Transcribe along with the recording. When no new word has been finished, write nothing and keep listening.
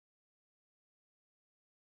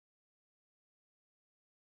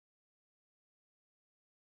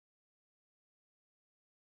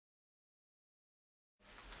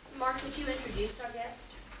Mark, would you introduce our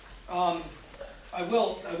guest? I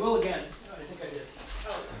will again. I think I did.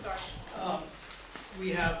 Oh, sorry. We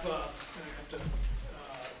have, and I have to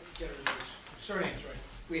get everybody's surnames right.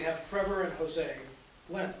 We have Trevor and Jose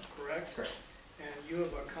Lemp, correct? Correct. And you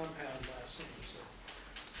have a compound last name, so.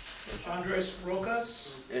 Andres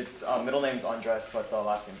Rochas? It's middle name's Andres, but the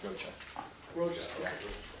last name's Rocha. Rocha, okay.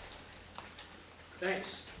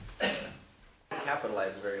 Thanks.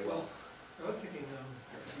 Capitalize very well. I was thinking,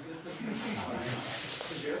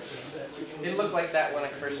 Didn't look like that when I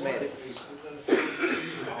first made it.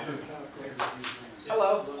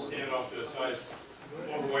 Hello. Stand off to the side,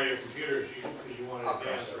 over by your computer if you want I'll to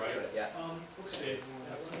cross dance, over right? to it, yeah. okay.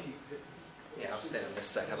 Yeah, I'll stand on this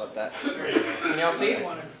side. How about that? There you go. Can y'all see? Yeah.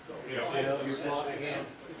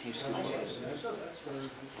 Can you scoot?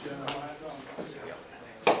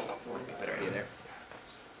 Better idea there.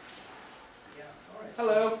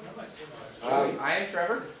 Hello. I am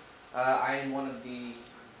Trevor. I am one of the,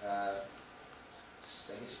 I guess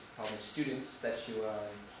you could call them students that you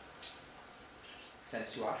sent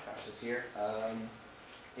to Oshkosh this year.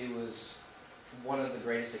 It was one of the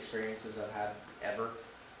greatest experiences I've had ever.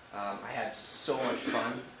 I had so much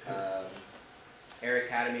fun. Air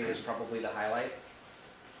Academy was probably the highlight.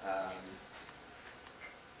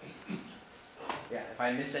 Yeah, if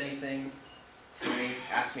I miss anything, tell me,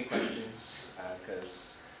 ask me questions,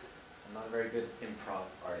 because I'm not a very good improv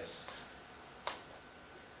artist.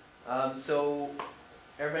 So,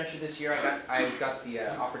 Airventure this year, I got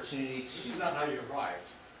the opportunity to. This is not how you arrived.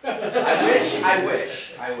 I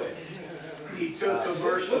wish. He took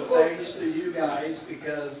commercial thanks to you guys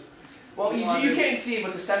because Well, you can't see,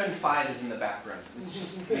 but the 7.5 is in the background. It's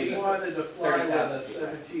just he maybe wanted to fly with a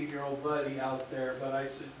 30,000 feet. 17-year-old buddy out there, but I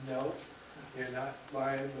said, no, you're not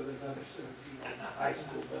flying with another 17-year-old high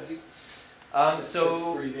school buddy.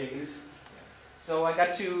 So 3 days. So I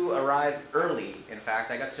got to arrive early. In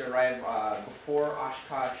fact, I got to arrive before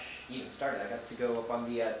Oshkosh even started. I got to go up on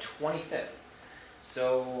the 25th.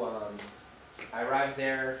 So I arrived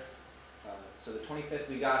there. So the 25th,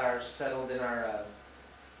 we got settled in our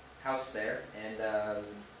house there and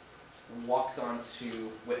walked on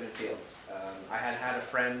to Whitman Fields. I had a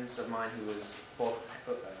friend of mine who was both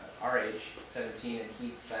our age, 17, and he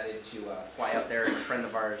decided to fly out there, and a friend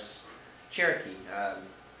of ours, Cherokee,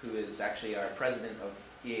 who is actually our president of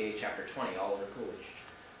EAA Chapter 20, Oliver Coolidge.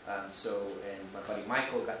 And my buddy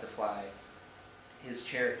Michael got to fly his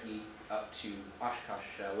Cherokee up to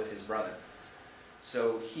Oshkosh with his brother.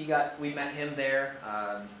 So we met him there.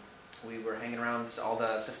 We were hanging around all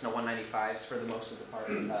the Cessna 195s for the most of the part,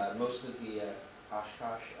 most of the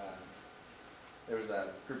Oshkosh. There was a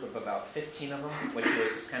group of about 15 of them, which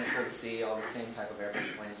was kind of cool to see, all the same type of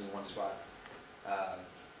airplanes in one spot.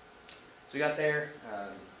 So we got there.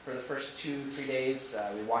 For the first 2-3 days,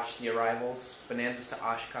 we watched the arrivals, Bonanzas to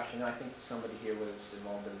Oshkosh. I think somebody here was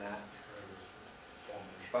involved in that.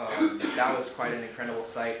 That was quite an incredible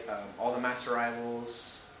sight. All the mass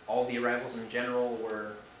arrivals, all the arrivals in general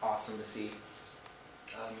were awesome to see.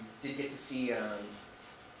 Did get to see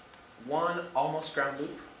one almost ground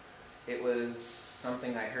loop. It was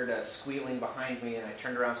something I heard a squealing behind me, and I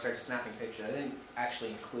turned around and started snapping pictures. I didn't actually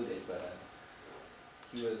include it, but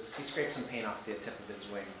he scraped some paint off the tip of his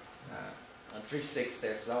wing on 3.6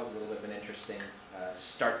 there, so that was a little bit of an interesting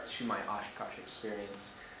start to my Oshkosh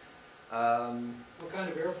experience. What kind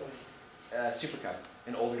of airplane? Super Cub,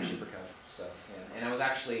 an older Super Cub. So, yeah. And I was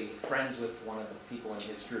actually friends with one of the people in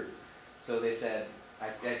his group. So they said, I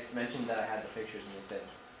mentioned that I had the pictures, and they said,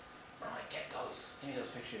 "Oh, get those, give me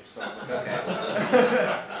those pictures." So I was like, okay.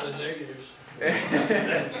 The negatives.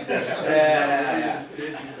 Yeah.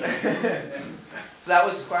 So that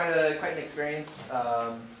was quite an experience.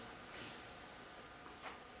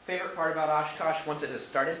 Favorite part about Oshkosh once it has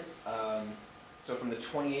started. So from the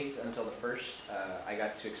 28th until the 1st, I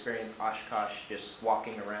got to experience Oshkosh just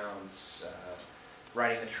walking around,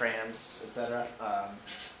 riding the trams, etc.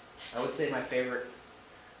 I would say my favorite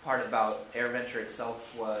part about Airventure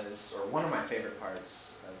itself was, or one of my favorite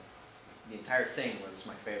parts, the entire thing was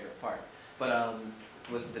my favorite part, but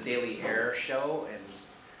was the daily air show, and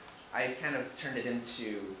I kind of turned it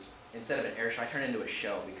into, instead of an air show, I turned it into a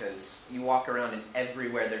show, because you walk around and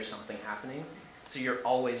everywhere there's something happening. So you're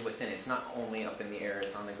always within it. It's not only up in the air,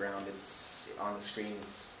 it's on the ground, it's on the screen,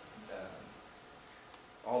 it's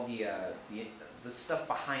all the stuff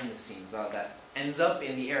behind the scenes that ends up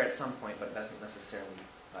in the air at some point but doesn't necessarily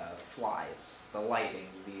fly. It's the lighting,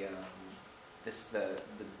 the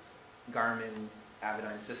Garmin,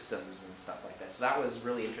 Avidyne systems and stuff like that. So that was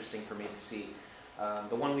really interesting for me to see.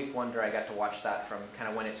 The 1 week wonder, I got to watch that from kind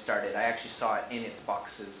of when it started. I actually saw it in its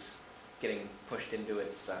boxes getting pushed into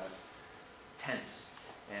its tent.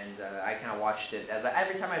 And I kind of watched it as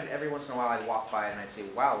every once in a while I'd walk by and I'd say,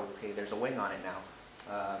 wow, okay, there's a wing on it now.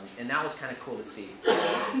 And that was kind of cool to see.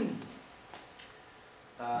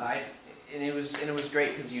 And it was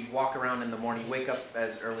great because you'd walk around in the morning, you wake up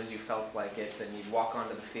as early as you felt like it, and you'd walk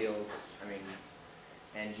onto the fields,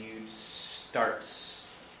 and you'd start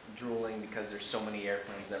drooling because there's so many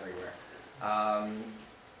airplanes everywhere. I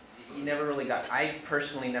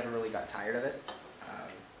personally never really got tired of it.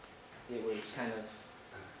 It was kind of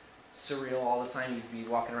surreal all the time. You'd be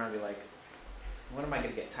walking around and be like, when am I going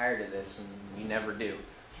to get tired of this? And you never do.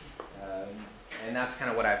 And that's kind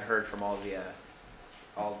of what I've heard from all the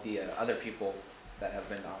other people that have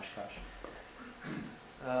been to Oshkosh.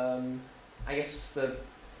 I guess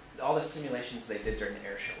all the simulations they did during the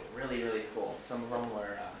air show were really, really cool. Some of them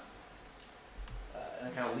were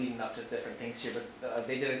kind of leading up to different things here, but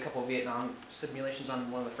they did a couple of Vietnam simulations on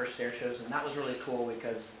one of the first air shows, and that was really cool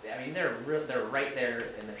because they're right there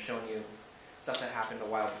and they're showing you stuff that happened a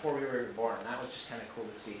while before we were born. That was just kind of cool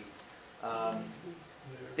to see.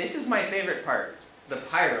 This is my favorite part, the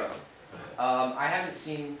pyro. I haven't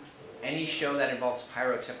seen any show that involves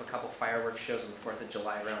pyro except a couple fireworks shows on the 4th of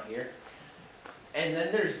July around here. And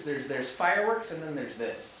then there's fireworks, and then there's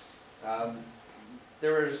this.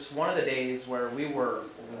 There was one of the days where we were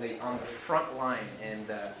on the front line, and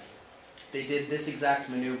they did this exact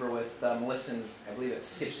maneuver with Melissa and I believe it's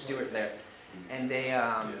Skip Stewart there, and they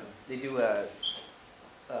do a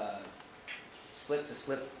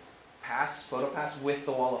slip-to-slip pass, photo pass with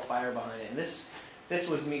the wall of fire behind it. And this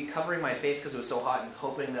was me covering my face because it was so hot and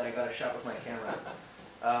hoping that I got a shot with my camera.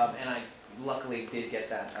 And I luckily did get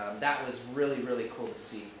that. That was really, really cool to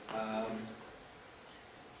see.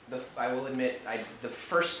 I will admit, the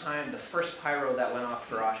first pyro that went off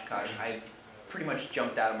for Oshkosh, I pretty much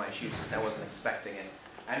jumped out of my shoes since I wasn't expecting it.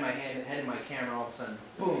 I had my head in my camera, all of a sudden,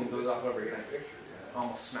 boom, goes off over here, and I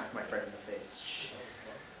almost smacked my friend in the face.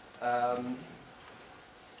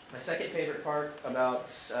 My second favorite part about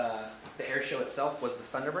the air show itself was the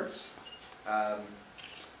Thunderbirds.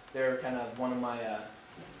 They're kind of one of my,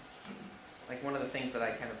 one of the things that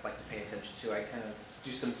I kind of like to pay attention to. I kind of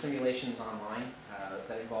do some simulations online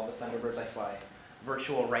that involve the Thunderbirds. I fly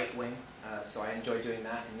virtual right wing, so I enjoy doing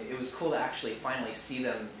that. And it was cool to actually finally see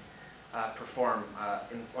them perform.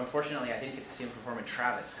 Unfortunately, I didn't get to see them perform in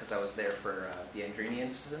Travis because I was there for the Andrini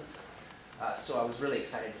incident. So I was really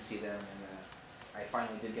excited to see them, and I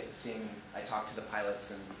finally did get to see them. I talked to the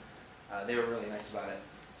pilots, and they were really nice about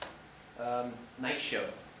it. Night show.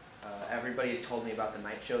 Everybody had told me about the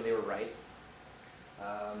night show. They were right.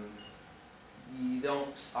 You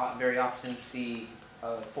don't very often see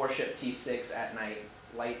a 4-ship T6 at night,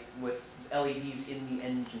 light with LEDs in the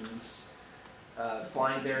engines,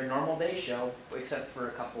 flying their normal day show, except for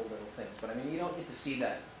a couple little things. But you don't get to see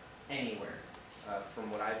that anywhere. From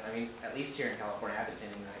what at least here in California, I haven't seen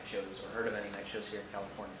any night shows or heard of any night shows here in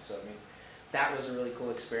California. So that was a really cool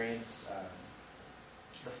experience.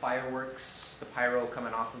 The fireworks, the pyro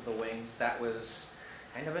coming off of the wings, that was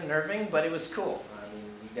kind of unnerving, but it was cool.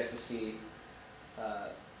 You get to see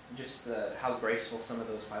just how graceful some of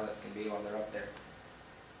those pilots can be while they're up there.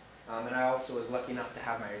 And I also was lucky enough to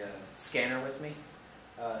have my scanner with me.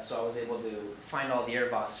 So I was able to find all the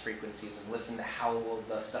airboss frequencies and listen to how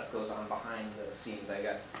the stuff goes on behind the scenes.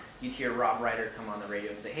 You'd hear Rob Ryder come on the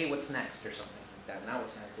radio and say, hey, what's next, or something like that, and that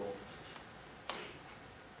was kind of cool.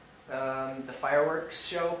 The fireworks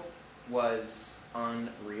show was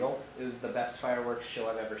unreal. It was the best fireworks show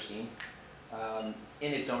I've ever seen.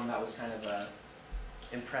 In its own, that was kind of an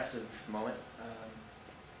impressive moment.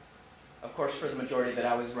 Of course, for the majority of it,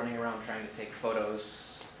 I was running around trying to take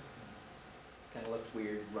photos. Kind of looked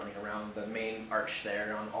weird running around the main arch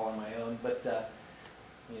there all on my own, but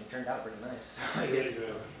it turned out pretty nice. I guess.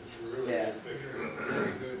 Really Yeah. good picture.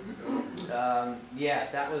 Very good. Yeah,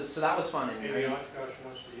 that was fun. And Maybe Oshkosh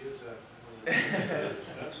wants to use that.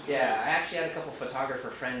 yeah, I actually had a couple photographer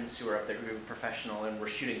friends who were up there who were professional and were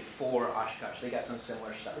shooting for Oshkosh. They got some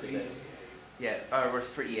similar stuff to this. Yeah,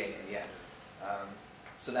 for EAA, yeah.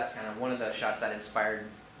 So that's kind of one of the shots that inspired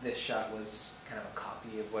this shot. Was kind of a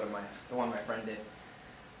copy of the one my friend did.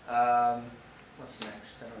 What's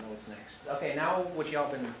next? I don't know what's next. Okay, now what y'all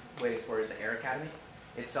been waiting for is the Air Academy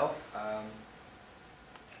itself.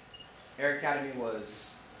 Air Academy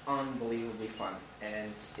was unbelievably fun,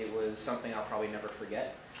 and it was something I'll probably never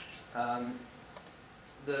forget.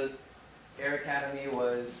 The Air Academy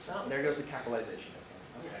was, there goes the capitalization.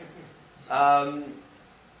 Okay.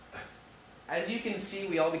 As you can see,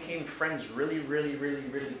 we all became friends really, really, really,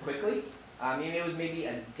 really quickly. It was maybe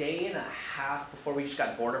a day and a half before we just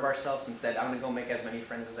got bored of ourselves and said, I'm going to go make as many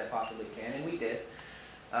friends as I possibly can, and we did.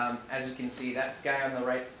 As you can see, that guy on the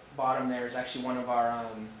right bottom there is actually one of our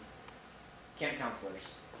camp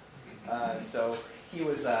counselors. So he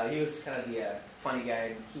was kind of the funny guy,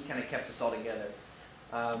 and he kind of kept us all together.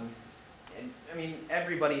 And I mean,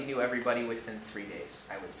 everybody knew everybody within 3 days,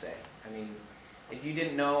 I would say. I mean, if you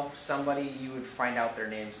didn't know somebody, you would find out their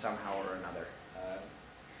name somehow or another.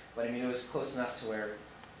 But I mean, it was close enough to where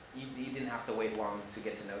you didn't have to wait long to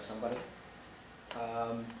get to know somebody.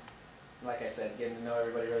 Like I said, getting to know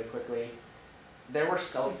everybody really quickly. There were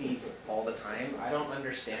selfies all the time. I don't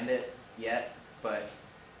understand it yet, but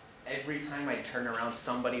every time I turn around,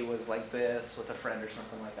 somebody was like this with a friend or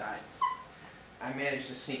something like that. I managed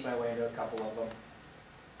to sneak my way into a couple of them.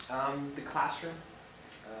 The classroom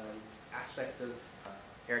aspect of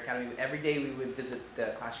Air Academy, every day we would visit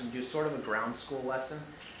the classroom, do sort of a ground school lesson,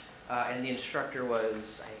 and the instructor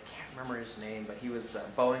was, I can't remember his name, but he was a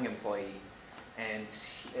Boeing employee, and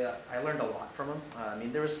I learned a lot from him. I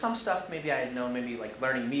mean, there was some stuff maybe I had known, maybe like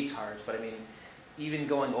learning METARs, but I mean, even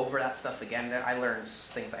going over that stuff again, I learned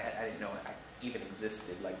things I didn't know even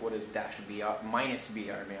existed, like what is dash BR, minus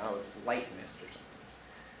BR, I mean, oh, it's light mist or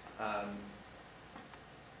something.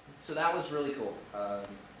 So that was really cool.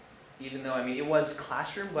 Even though, I mean, it was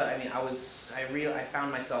classroom, but I mean, I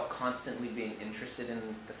found myself constantly being interested in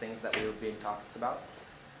the things that we were being talked about.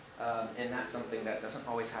 And that's something that doesn't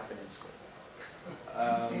always happen in school.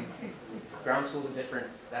 Ground school is different,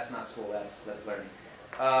 that's not school, that's learning.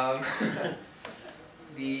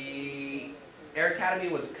 The Air Academy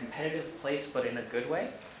was a competitive place, but in a good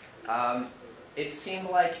way. It seemed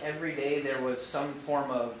like every day there was some form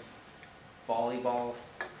of volleyball,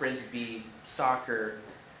 frisbee, soccer.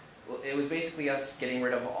 It was basically us getting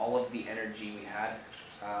rid of all of the energy we had.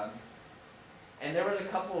 And there were a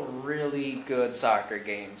couple really good soccer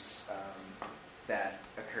games that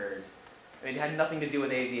occurred. I mean, it had nothing to do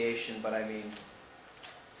with aviation, but I mean,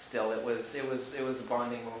 still, it was a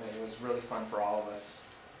bonding moment. It was really fun for all of us.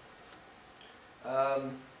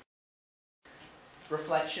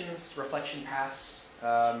 Reflection pass.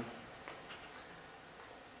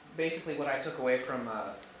 Basically, what I took away from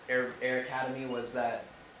Air Academy was that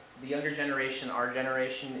the younger generation, our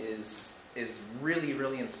generation, is really,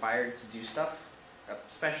 really inspired to do stuff,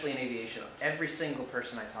 especially in aviation. Every single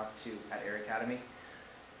person I talked to at Air Academy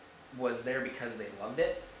was there because they loved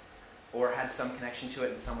it or had some connection to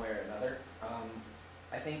it in some way or another.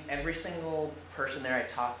 I think every single person there I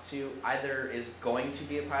talked to either is going to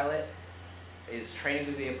be a pilot, is training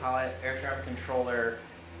to be a pilot, air traffic controller,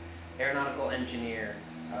 aeronautical engineer,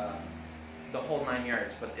 the whole 9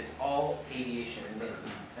 yards, but it's all aviation. And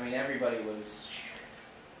I mean, everybody was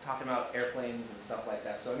talking about airplanes and stuff like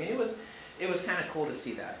that. So I mean, it was kind of cool to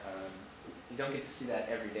see that. You don't get to see that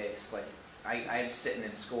every day. It's like I'm sitting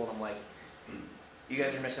in school and I'm like, you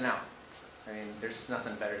guys are missing out. I mean, there's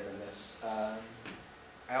nothing better than this.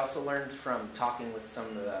 I also learned from talking with some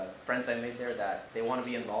of the friends I made there that they want to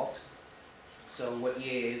be involved. So what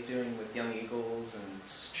EAA is doing with Young Eagles and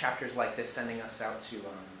chapters like this, sending us out to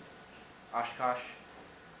Oshkosh,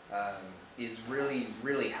 is really,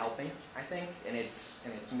 really helping, I think, and it's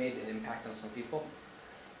made an impact on some people.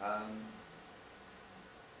 I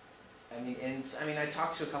mean, I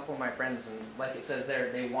talked to a couple of my friends, and like it says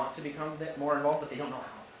there, they want to become a bit more involved, but they don't know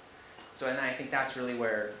how. So, and I think that's really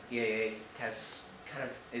where EAA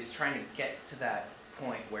is trying to get to that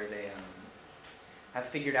point where they have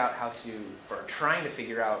figured out how to, or trying to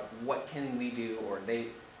figure out what can we do, or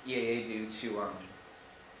EAA do to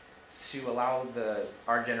allow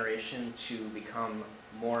our generation to become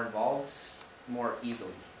more involved more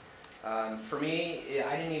easily. For me,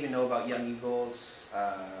 I didn't even know about Young Eagles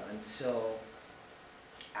until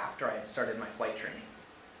after I had started my flight training.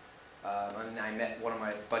 And I met one of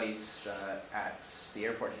my buddies at the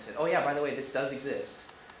airport. He said, "Oh yeah, by the way, this does exist."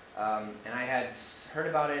 And I had heard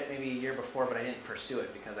about it maybe a year before, but I didn't pursue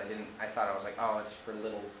it because I thought I was like, oh, it's for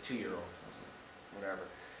little 2-year-olds, whatever.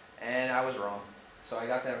 And I was wrong. So I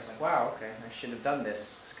got there and I was like, wow, okay, I should have done this.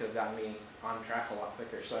 This could have gotten me on track a lot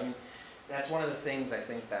quicker. So I mean, that's one of the things I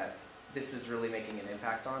think that this is really making an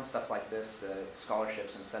impact on, stuff like this, the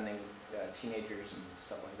scholarships and sending teenagers and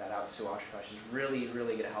stuff like that out to Oshkosh is really,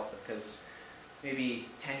 really going to help, because maybe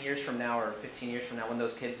 10 years from now or 15 years from now, when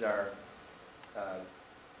those kids are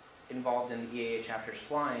involved in the EAA chapters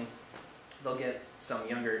flying, they'll get some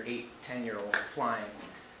younger 8, 10-year-olds flying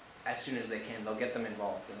as soon as they can. They'll get them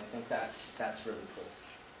involved, and I think that's really cool.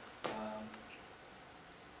 I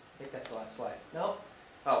think that's the last slide. No?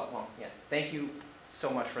 Oh, well, yeah. Thank you so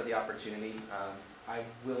much for the opportunity. I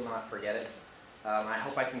will not forget it. I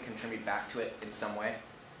hope I can contribute back to it in some way.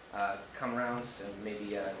 Come around and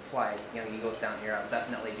maybe fly Young Eagles down here. I'll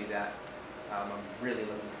definitely do that. I'm really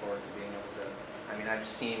looking forward to being able to. I mean, I've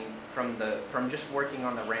seen from just working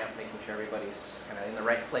on the ramp, making sure everybody's kind of in the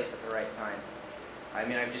right place at the right time. I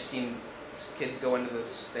mean, I've just seen kids go into the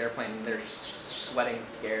airplane and they're sweating,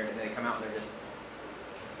 scared, and they come out and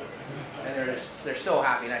they're so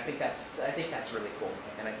happy, and I think that's really cool,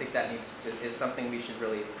 and I think that is something we should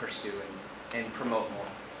really pursue and promote more.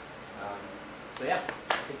 So yeah,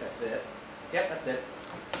 I think that's it. Yep, that's it.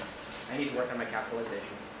 I need to work on my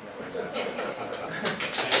capitalization.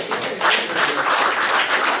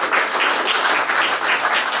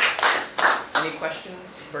 Any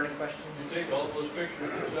questions? Burning questions? You take all those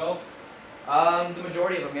pictures yourself? The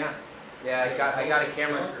majority of them, yeah. Yeah, I got a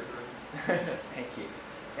camera. Thank you.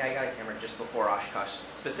 Yeah, I got a camera just before Oshkosh.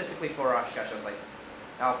 Specifically for Oshkosh, I was like,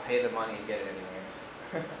 I'll pay the money and get it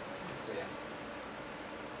anyways. So yeah.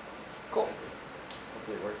 Cool.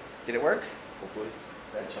 Hopefully it works. Did it work? Hopefully.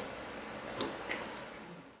 Gotcha.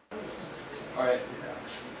 Alright.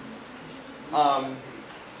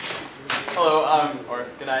 Hello, or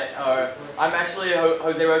good night. I'm actually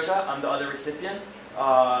Jose Rocha. I'm the other recipient.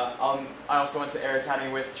 I also went to Air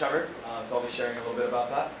Academy with Trevor, so I'll be sharing a little bit about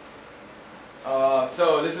that.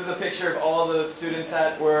 So this is a picture of all the students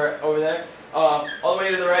that were over there. All the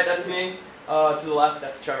way to the right, that's me. To the left,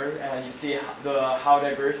 that's Trevor, and you see how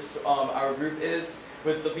diverse our group is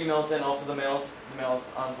with the females and also the males. The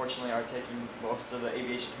males, unfortunately, are taking most of the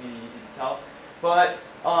aviation community, as you can tell. But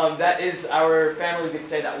that is our family. We could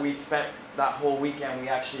say that we spent that whole weekend. We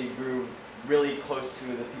actually grew really close to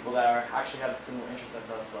the people that actually have a similar interest as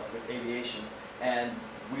us, like with aviation, and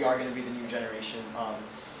we are going to be the new generation,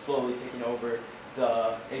 slowly taking over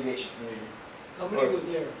the aviation community. How many were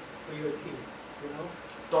there for your team, you know?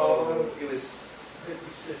 Oh, it was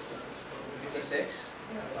 56. 56?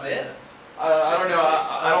 That's it? I don't know.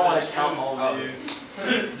 I don't want to count all Oh.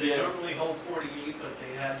 these. They normally hold 48, but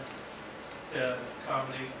they had to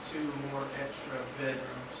accommodate 2 more extra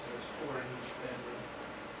bedrooms. There's 4 in each bedroom.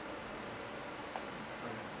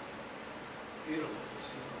 Beautiful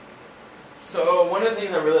facility. So one of the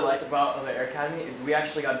things I really liked about the Air Academy is we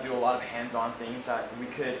actually got to do a lot of hands-on things that we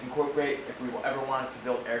could incorporate if we ever wanted to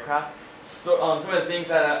build aircraft. So some of the things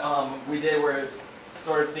that we did were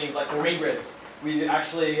sort of things like the wing ribs. We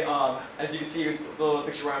actually, as you can see, the little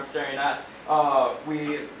picture where I'm staring at,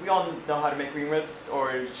 we all know how to make wing ribs,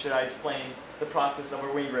 or should I explain the process of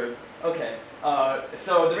a wing rib? Okay,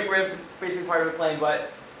 so the wing rib is basically part of the plane,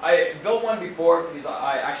 but I built one before because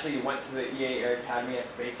I actually went to the EAA Air Academy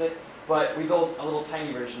as basic, but we built a little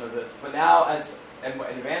tiny version of this. But now as an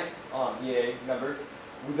advanced EAA member,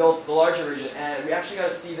 we built the larger version, and we actually got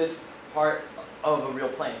to see this part of a real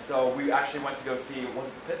plane. So we actually went to go see, was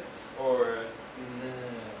it Pitts or? No,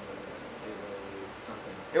 it was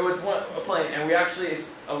something. It was a plane, and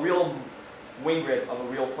it's a real wing grid of a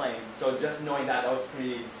real plane. So just knowing that, that was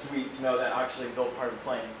pretty sweet to know that I actually built part of the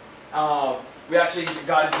plane. We actually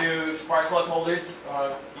got to do spark plug holders.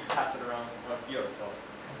 You can pass it around. You know, so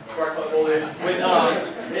spark plug holders with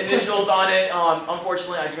initials on it.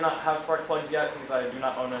 Unfortunately, I do not have spark plugs yet because I do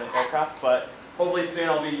not own an aircraft, but hopefully soon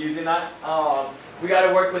I'll be using that. We got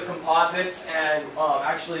to work with composites and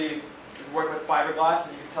actually work with fiberglass.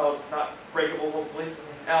 As you can tell, it's not breakable, hopefully.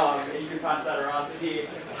 You can pass that around to see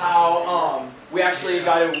how we actually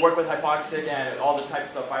got to work with hypoxic and all the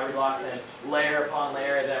types of fiberglass and layer upon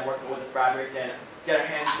layer, and then work with the fabric and get our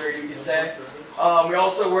hands dirty, you could say. We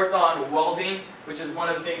also worked on welding, which is one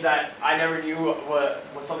of the things that I never knew was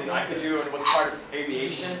something I could do and was part of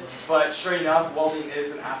aviation. But sure enough, welding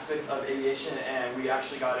is an aspect of aviation, and we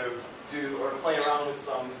actually got to do or play around with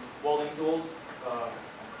some welding tools.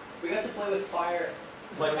 We got to play with fire.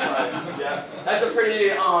 Yeah, that's a pretty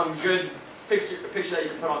good picture that you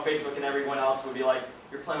can put on Facebook, and everyone else would be like,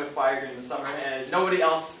 you're playing with fire during the summer, and nobody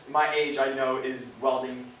else my age I know is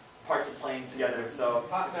welding parts of planes together. So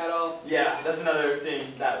Hot metal. yeah, that's another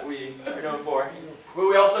thing that we are known for. But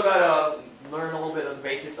we also got to learn a little bit of the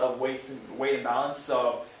basics of weight and balance.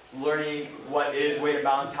 So learning what is weight and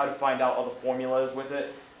balance, how to find out all the formulas with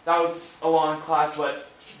it. That was a long class, but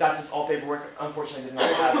that's just all paperwork. Unfortunately, did not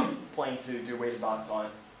have a plane to do weight and balance on.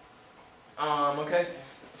 Okay.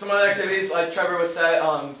 Some other activities, like Trevor was said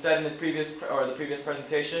in his previous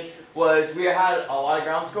presentation, was we had a lot of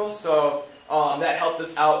ground school, so that helped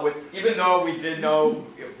us out with. Even though we did know,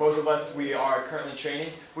 both of us, we are currently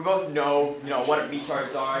training. We both know, what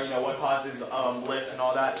retards are, what causes lift and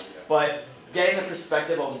all that. But getting the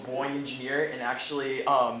perspective of a Boeing engineer and actually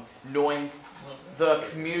knowing the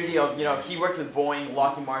community of, he worked with Boeing,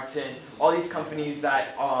 Lockheed Martin, all these companies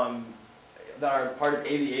that are part of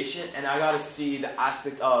aviation, and I got to see the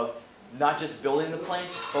aspect of not just building the plane,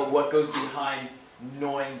 but what goes behind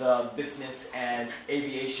knowing the business and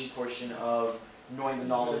aviation portion of knowing the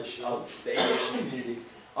knowledge of the aviation community.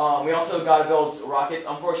 We also got to build rockets.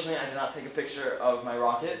 Unfortunately, I did not take a picture of my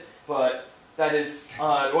rocket, but that is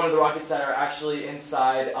one of the rockets that are actually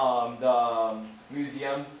inside the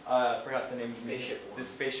museum. I forgot the name of the museum. The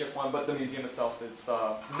spaceship one, but the museum itself. It's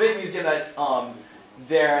the big museum that's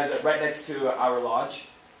there, right next to our lodge.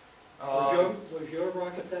 Was your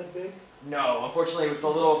rocket that big? No, unfortunately, it's a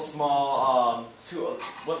little small,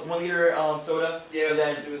 1 liter soda. Yeah, And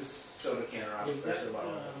then- it was soda can or Was that, soda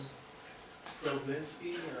bottle. That's-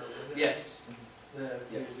 Robinsky or whatever? Yes. The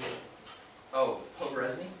Yeah. museum, Oh,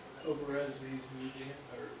 Poberezny? Oberezzi's museum,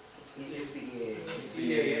 or It's the EAA. It's the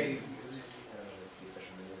EAA EAA. museum.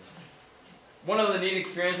 One of the neat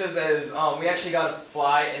experiences is we actually got to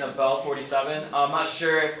fly in a Bell 47. I'm not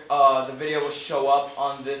sure if the video will show up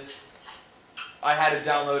on this. I had to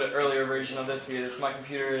download an earlier version of this because my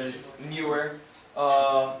computer is newer.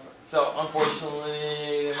 So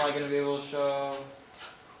unfortunately, am I going to be able to show?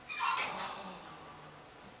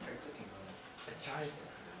 I tried.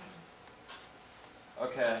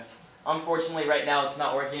 Okay. Unfortunately, right now it's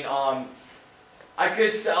not working. I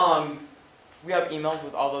could we have emails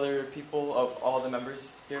with all the other people of all the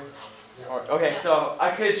members here. Okay, so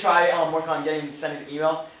I could try work on sending the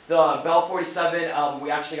email. The Bell 47,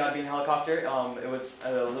 we actually got to be in a helicopter. It was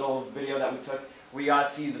a little video that we took. We got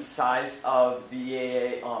to see the size of the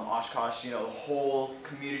EAA Oshkosh, the whole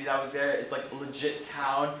community that was there. It's like a legit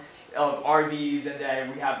town of RVs, and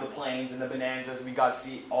then we have the planes and the bonanzas. We got to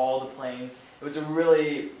see all the planes. It was a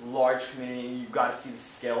really large community, and you got to see the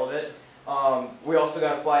scale of it. We also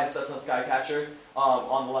got to fly the Cessna Skycatcher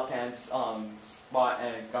on the left-hand spot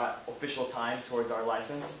and got official time towards our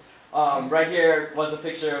license. Right here was a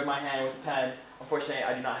picture of my hand with a pen. Unfortunately,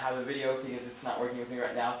 I do not have the video because it's not working with me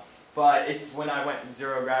right now. But it's when I went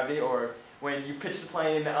zero gravity, or when you pitch the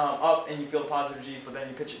plane up and you feel the positive G's, but then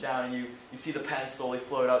you pitch it down and you see the pen slowly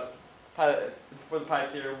float up. For the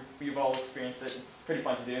pilots here, we've all experienced it. It's pretty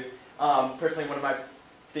fun to do. Personally, one of my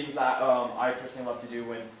things that I personally love to do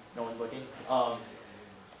when no one's looking.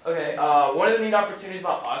 Okay, one of the neat opportunities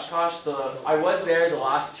about Oshkosh, I was there the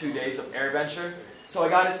last 2 days of Airventure, so I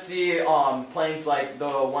got to see planes like the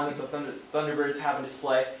one that the Thunderbirds have in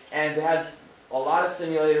display, and they had a lot of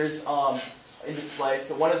simulators in display.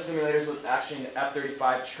 So one of the simulators was actually an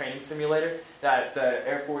F-35 training simulator that the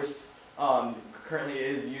Air Force currently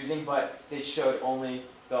is using, but they showed only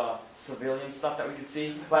the civilian stuff that we could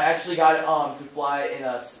see. But I actually got to fly in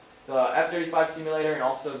the F-35 simulator and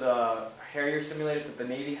also the Harrier simulator that the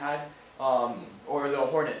Navy had, or the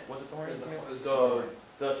Hornet. Was it the Hornet simulator?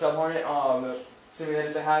 The Sub-Hornet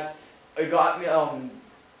simulator they had. It got me,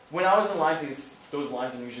 when I was in line, because those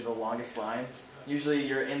lines are usually the longest lines, usually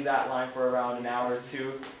you're in that line for around an hour or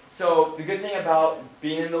two. So the good thing about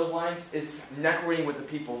being in those lines, it's networking with the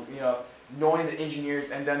people, knowing the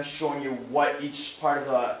engineers and them showing you what each part of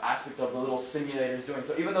the aspect of the little simulator is doing.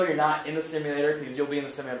 So even though you're not in the simulator, because you'll be in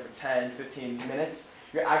the simulator for 10, 15 minutes,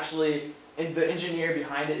 you're actually, the engineer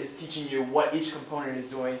behind it is teaching you what each component is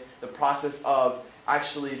doing, the process of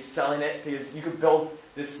actually selling it, because you could build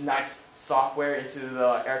this nice software into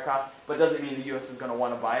the aircraft, but doesn't mean the U.S. is going to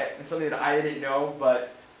want to buy it. It's something that I didn't know,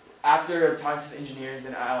 but after talking to the engineers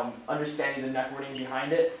and understanding the networking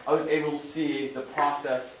behind it, I was able to see the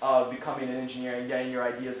process of becoming an engineer and getting your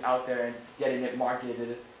ideas out there and getting it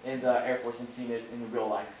marketed in the Air Force and seeing it in real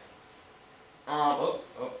life.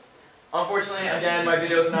 Unfortunately, again, my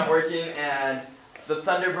video's not working, and the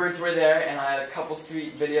Thunderbirds were there, and I had a couple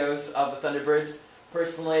sweet videos of the Thunderbirds.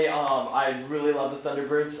 Personally, I really love the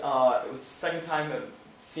Thunderbirds. It was the second time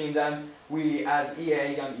seeing them. We, as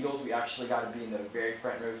EAA Young Eagles, we actually got to be in the very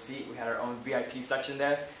front row seat. We had our own VIP section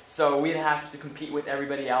there, so we didn't have to compete with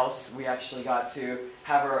everybody else. We actually got to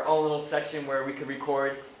have our own little section where we could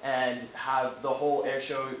record and have the whole air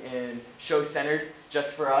show show-centered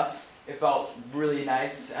just for us. It felt really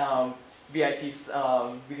nice.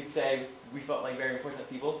 VIPs, we could say we felt like very important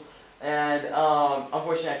people. And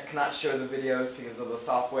unfortunately, I cannot show the videos because of the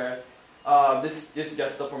software. This is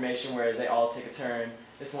just the formation where they all take a turn.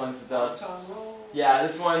 This one's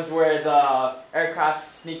this one's where the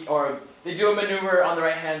aircraft they do a maneuver on the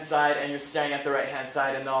right-hand side, and you're staring at the right-hand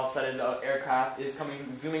side, and all of a sudden the aircraft is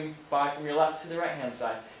zooming by from your left to the right-hand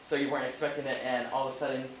side. So you weren't expecting it, and all of a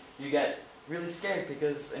sudden you get really scared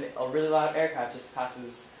because a really loud aircraft just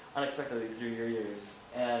passes unexpectedly through your ears,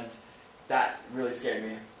 and that really scared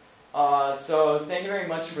me. So thank you very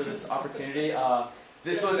much for this opportunity.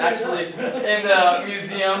 This was actually in the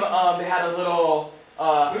museum. They had a little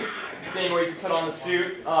thing where you can put on the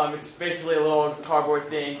suit. It's basically a little cardboard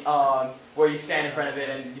thing where you stand in front of it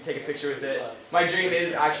and you take a picture with it. My dream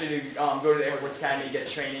is actually to go to the Air Force Academy, get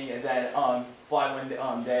training, and then fly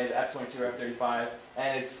one day, the F-22 or F-35.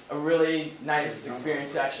 And it's a really nice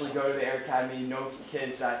experience to actually go to the Air Academy, know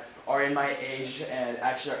kids that are in my age and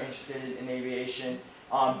actually are interested in aviation,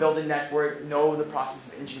 build a network, know the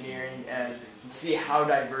process of engineering, and see how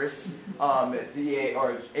diverse the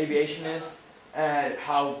aviation is, and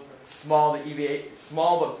how small but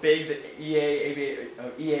big the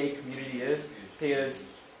EAA community is.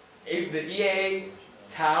 Because the EAA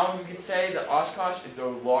town, you could say, the Oshkosh, it's a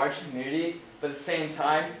large community, but at the same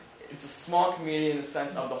time, it's a small community in the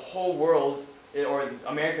sense of the whole world, or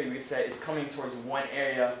America, you could say, is coming towards one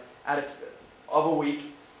area of a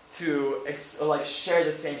week to share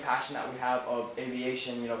the same passion that we have of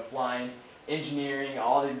aviation, flying, engineering,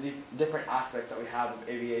 all these different aspects that we have of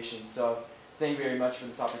aviation. So thank you very much for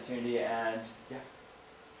this opportunity, and yeah,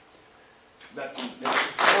 that's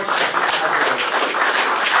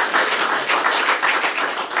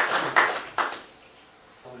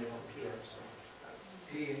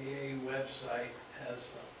EAA website has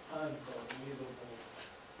some unbelievable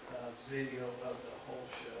video of the whole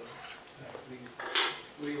show.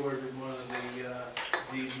 We ordered one of the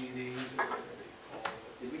DVDs or whatever you call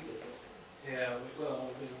it. Did we get it? Yeah,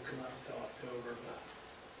 well, it didn't come out until October, but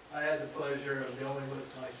I had the pleasure of going with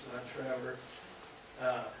my son Trevor,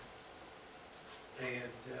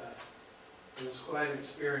 and it was quite an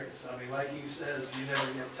experience. I mean, like he says, you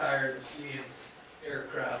never get tired of seeing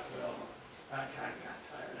aircraft. Well, I kind of got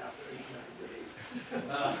tired after 8 9 days.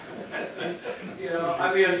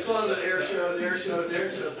 I mean, I saw the air shows.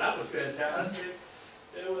 That was fantastic.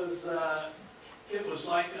 It was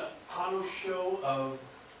like an auto show of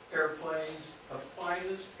airplanes, the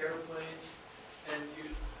finest airplanes, and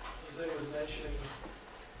as I was mentioning,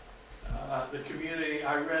 the community,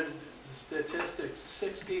 I read the statistics,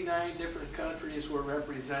 69 different countries were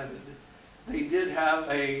represented. They did have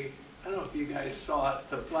I don't know if you guys saw it,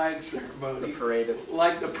 the flag ceremony. The parade of...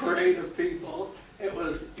 Like the parade of people. It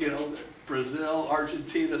was, Brazil,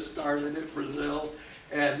 Argentina started it, Brazil,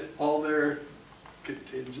 and all their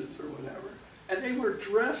contingents or whatever. And they were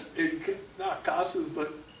dressed in, not costumes,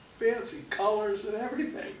 but fancy colors and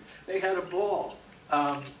everything. They had a ball.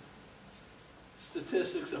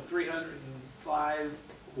 Statistics of 305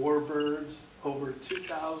 warbirds, over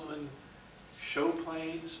 2,000 show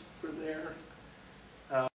planes were there.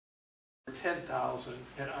 10,000,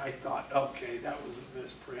 and I thought, okay, that was a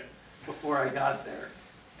misprint. Before I got there,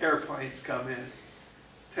 airplanes come in,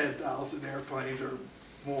 10,000 airplanes or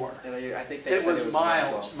more. I think they It said was it was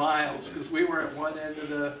miles, because we were at one end of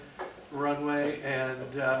the runway, and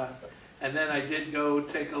then I did go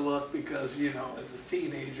take a look because, as a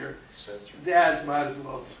teenager, dads might as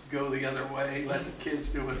well go the other way, let the kids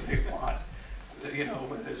do what they want,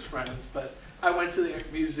 with his friends. But I went to the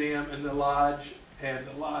museum and the lodge, and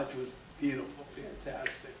the lodge was beautiful,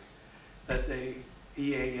 fantastic. That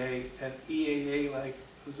EAA, like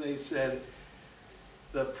Jose said,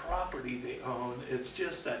 the property they own, it's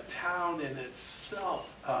just a town in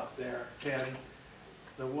itself up there. And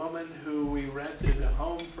the woman who we rented a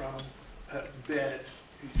home from, a bed,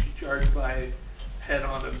 she charged by head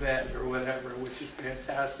on a bed or whatever, which is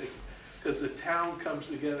fantastic, because the town comes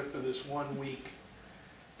together for this 1 week.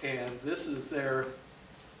 And this is their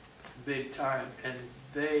big time, and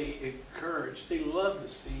they love to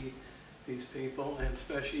see these people, and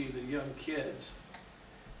especially the young kids.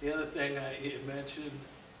 The other thing you mentioned,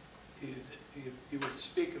 you were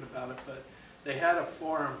speaking about it, but they had a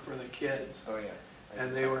forum for the kids. Oh, yeah.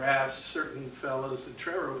 And they were asked certain fellows, and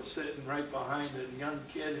Trevor was sitting right behind a young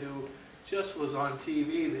kid who just was on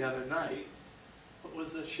TV the other night. What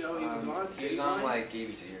was the show he was on? He was on like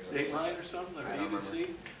ABC or something. Dateline or something, or I don't ABC?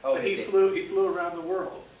 Oh, But he flew around the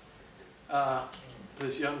world.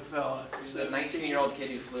 This young fella. He's a 19-year-old kid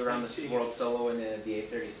who flew around the world solo in the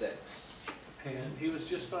A-36. And he was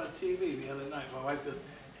just on TV the other night. My wife goes,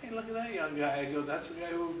 hey, look at that young guy. I go, that's the guy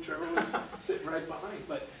who Trevor was sitting right behind.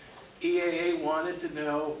 But EAA wanted to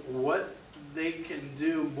know what they can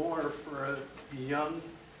do more for young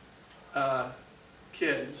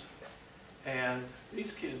kids. And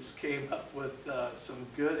these kids came up with some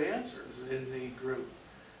good answers in the group.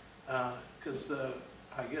 Because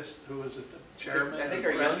I guess, who was it, the chairman? I think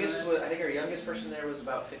our youngest person there was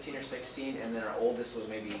about 15 or 16, and then our oldest was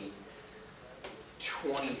maybe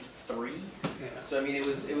 23. Yeah. So I mean, it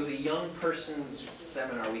was a young person's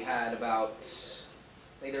seminar. We had about,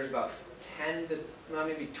 I think there was about 10 to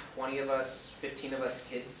maybe 20 of us, 15 of us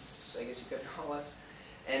kids, I guess you could call us.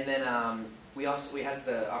 And then we had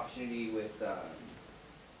the opportunity with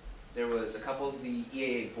there was a couple of the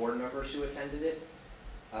EAA board members who attended it.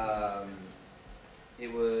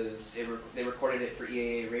 They recorded it for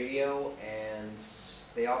EAA radio, and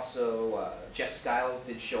they also, Jeff Skiles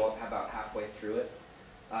did show up about halfway through it,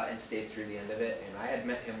 and stayed through the end of it, and I had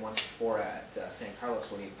met him once before at San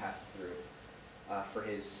Carlos when he passed through, for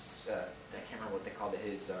his, I can't remember what they called it,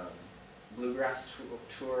 his bluegrass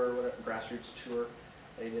tour, whatever, grassroots tour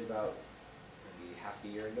that he did about maybe half a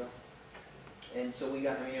year ago. And so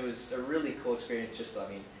it was a really cool experience. Just,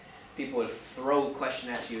 people would throw a question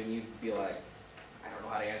at you and you'd be like, I don't know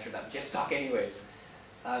how to answer that, but you have to talk anyways.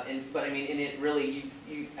 And it really,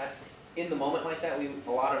 in the moment like that,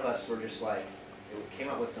 a lot of us were just like, it came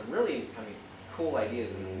up with some really, cool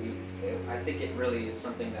ideas, and I think it really is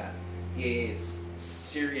something that EAA is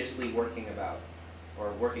seriously working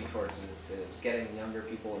towards is getting younger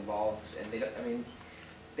people involved, and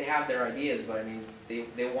they have their ideas, but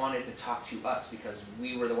they wanted to talk to us because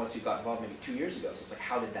we were the ones who got involved maybe 2 years ago, so it's like,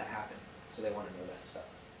 how did that happen? So they want to know that stuff.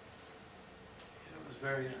 It was a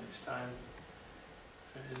very nice time,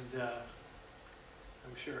 and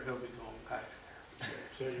I'm sure he'll be going back there.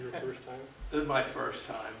 So your first time? This is my first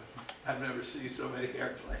time. I've never seen so many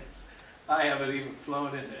airplanes. I haven't even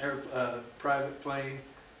flown in an private plane.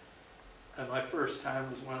 And my first time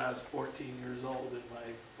was when I was 14 years old, and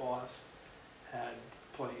my boss had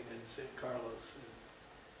a plane in San Carlos.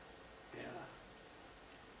 And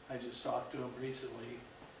yeah, I just talked to him recently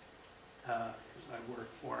because I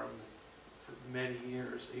worked for him for many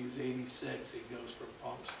years. He was 86. He goes from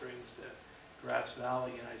Palm Springs to Grass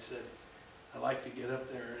Valley, and I said, I'd like to get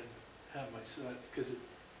up there and have my son, because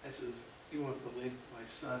I says, you won't believe my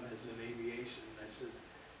son is in aviation. I said,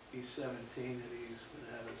 he's 17 and he's going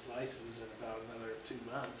to have his license in about another 2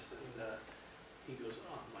 months. And he goes,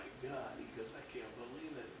 oh my God. He goes, I can't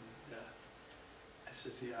believe it. And I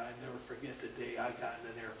said, yeah, I never forget the day I got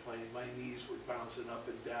in an airplane. My knees were bouncing up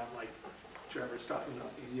and down like Trevor's talking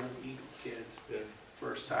about these young Eagle kids. Yeah.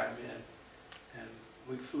 First time in. And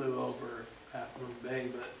we flew over Half Moon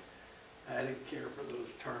Bay, but I didn't care for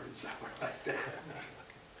those turns that were like that.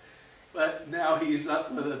 But now he's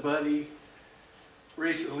up with a buddy.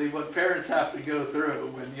 Recently, what parents have to go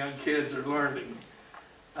through when young kids are learning.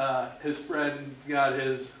 His friend got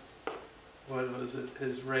his, what was it,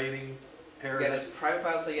 his rating? He got his private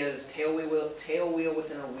pilot, so he got his tail wheel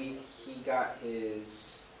within a week. He got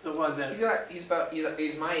his. The one that. He's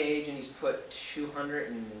my age, and he's put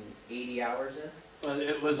 280 hours in. But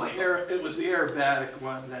it was the aerobatic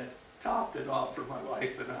one that topped it off for my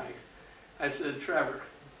wife and I. I said, Trevor.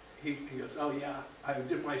 He goes, oh yeah, I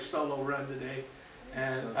did my solo run today.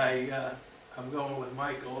 And I'm going with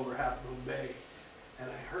Michael over Half Moon Bay. And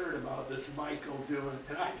I heard about this Michael doing,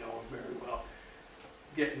 and I know him very well,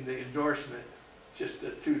 getting the endorsement just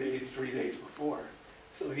 2 days, 3 days before.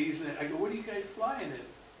 So he's in, I go, what are you guys flying in?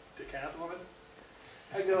 Decathlon?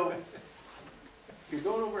 I go, you're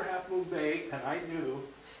going over Half Moon Bay, and I knew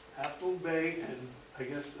Half Moon Bay and I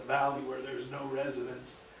guess the valley where there's no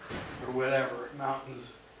residents or whatever,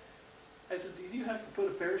 mountains. I said, did you have to put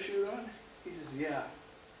a parachute on? He says, yeah.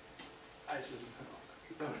 I said, no,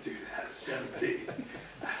 you don't do that at 17.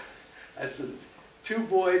 I said, 2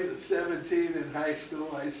 boys at 17 in high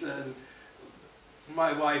school. I said,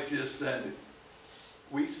 my wife just said,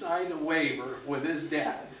 we signed a waiver with his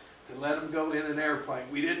dad to let him go in an airplane.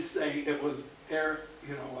 We didn't say it was air,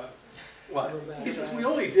 you know what. He says, we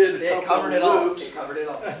only did a couple of loops. It covered it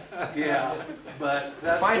all. Yeah, but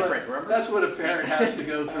that's Fine what, print, remember? that's what a parent has to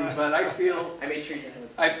go through. But I made sure you didn't.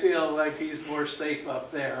 I feel like he's more safe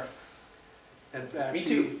up there. In fact, Me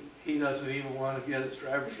too. He doesn't even want to get his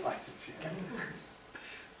driver's license yet.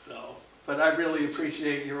 So, but I really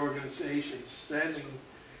appreciate your organization sending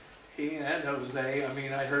he and Jose. I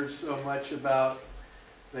mean, I heard so much about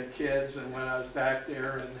the kids and when I was back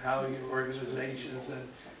there and how your organizations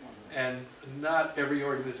and not every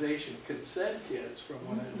organization can send kids from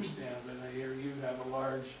what I understand, but I hear you have a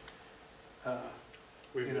large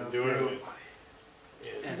We've you been know, doing group.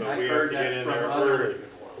 it, And but I we have heard to that get in from there other- early.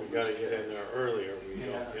 We gotta get in there earlier, we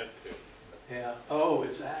Yeah. don't get to. Yeah, oh,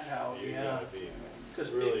 is that how, You yeah. gotta be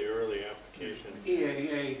 'Cause really early application.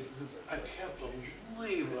 EAA, I can't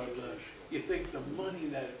believe you think the money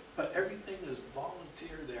that, but everything is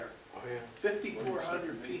volunteer there. Oh, yeah.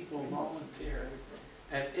 5,400 people volunteer.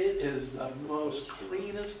 And it is the most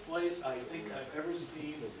cleanest place I think I've ever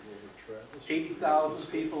seen.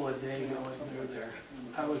 80,000 people a day going through there.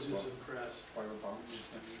 I was just impressed.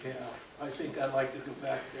 Yeah, I think I'd like to go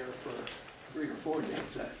back there for 3 or 4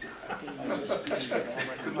 days that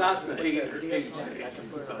time. Not the 8 or 8 days.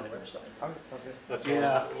 That's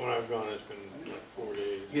Yeah. when I've gone, it's been like 4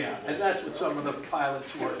 days. Yeah, and that's what some of the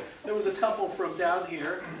pilots were. There was a couple from down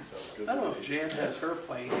here. I don't know if Jan has her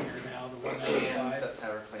plane here now, the Jan 195. does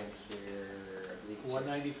have her plane here, I believe it's here.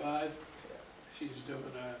 195? She's doing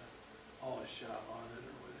a polish job on it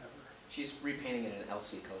or whatever. She's repainting it in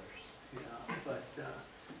LC colors. Yeah, but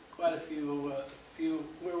quite a few,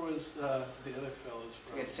 where was the other fellas We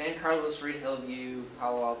from? had San Carlos, Reid Hillview,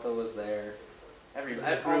 Palo Alto was there. All the Group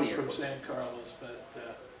from airports. San Carlos, but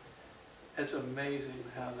it's amazing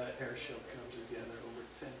how that air show comes together, over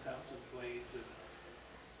 10,000 planes.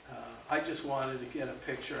 And I just wanted to get a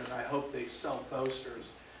picture, and I hope they sell posters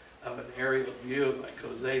of an aerial view, like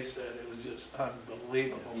Jose said. It was just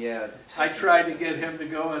unbelievable. Yeah. I tried to get him to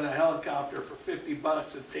go in a helicopter for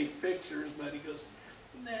 $50 and take pictures, but he goes,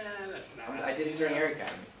 nah, that's not. I did it during Air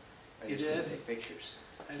Academy. I You just didn't did? take pictures.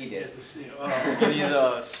 I He didn't did. get to see it. You need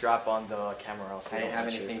to strap on the camera else. I they didn't don't have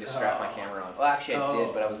let you. anything to strap my camera on. Well, actually I Oh.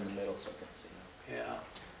 did, but I was in the middle, so I couldn't see. Yeah.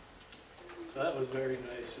 So that was very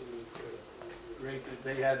nice. It was great that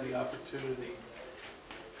they had the opportunity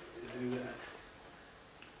to do that.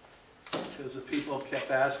 Because the people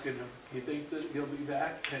kept asking him, you think that you'll be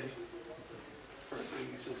back? And first thing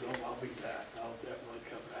he says, oh, I'll be back. I'll definitely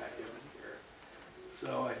come back in here.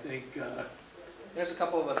 So I think, There's a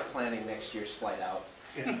couple of us planning next year's flight out.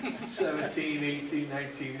 17, 18,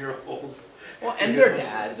 19-year-olds. Well, and their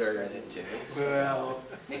dads are in it too. Well,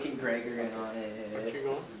 Nick and Greg are in on Aren't it. you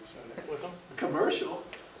going with them? commercial,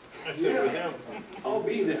 I said with him. I'll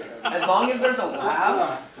be there. As long as there's a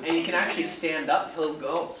lab and you can actually stand up, he'll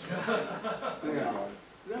go. Yeah.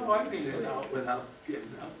 No, I made it out without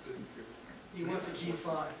getting up. He wants a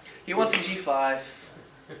G5. He wants a G5,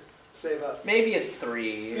 Save up. maybe a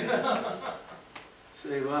 3.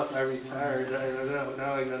 Save up, I retired, I don't know,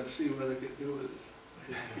 now I gotta see what I can do with this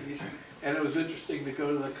education. And it was interesting to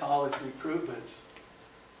go to the college recruitments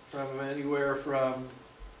from anywhere from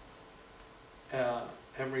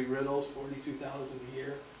Embry-Riddle's, 42,000 a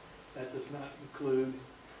year. That does not include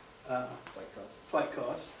Flight costs. flight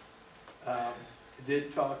costs. I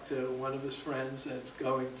did talk to one of his friends that's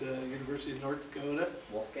going to University of North Dakota,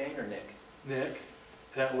 Wolfgang or Nick? Nick.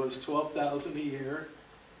 That was 12,000 a year.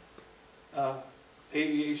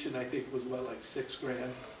 Aviation, I think, was what, like $6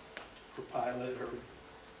 grand for pilot, or,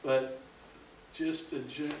 but just I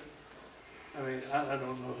mean, I don't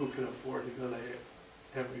know who can afford to go to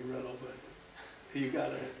Embry-Riddle, but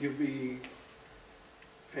you'll be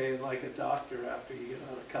paying like a doctor after you get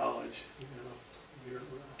out of college, you know, you're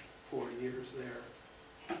 4 years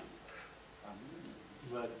there.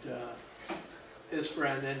 But his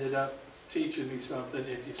friend ended up teaching me something.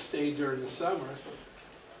 If you stay during the summer,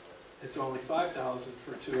 it's only $5,000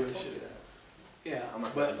 for tuition. Yeah, I'm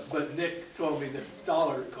not but Nick told me the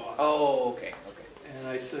dollar cost. Oh, okay, okay. And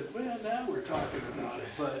I said, well, now we're talking about it,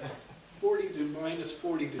 but minus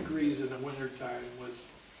 40 degrees in the wintertime was,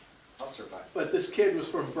 I'll survive. but this kid was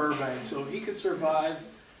from Burbank, so he could survive.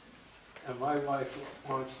 And my wife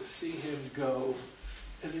wants to see him go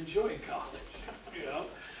and enjoy college, you know?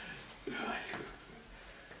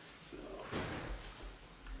 So,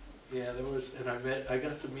 yeah, there was, and I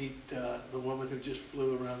got to meet the woman who just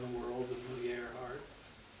flew around the world, Amelia Earhart.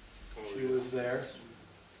 She was there.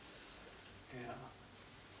 Yeah.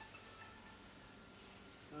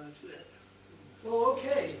 That's it. Well,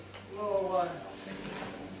 okay. Well,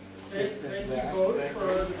 thank you both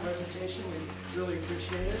for the presentation. We really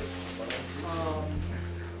appreciate it.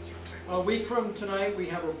 A week from tonight, we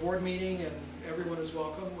have a board meeting, and everyone is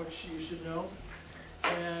welcome, which you should know.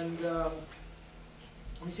 And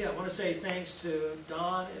let me see, I want to say thanks to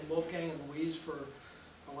Don and Wolfgang and Louise for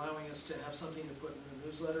allowing us to have something to put in the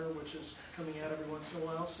newsletter, which is coming out every once in a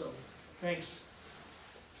while, so thanks.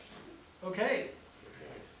 Okay.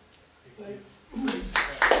 Thank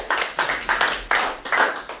you.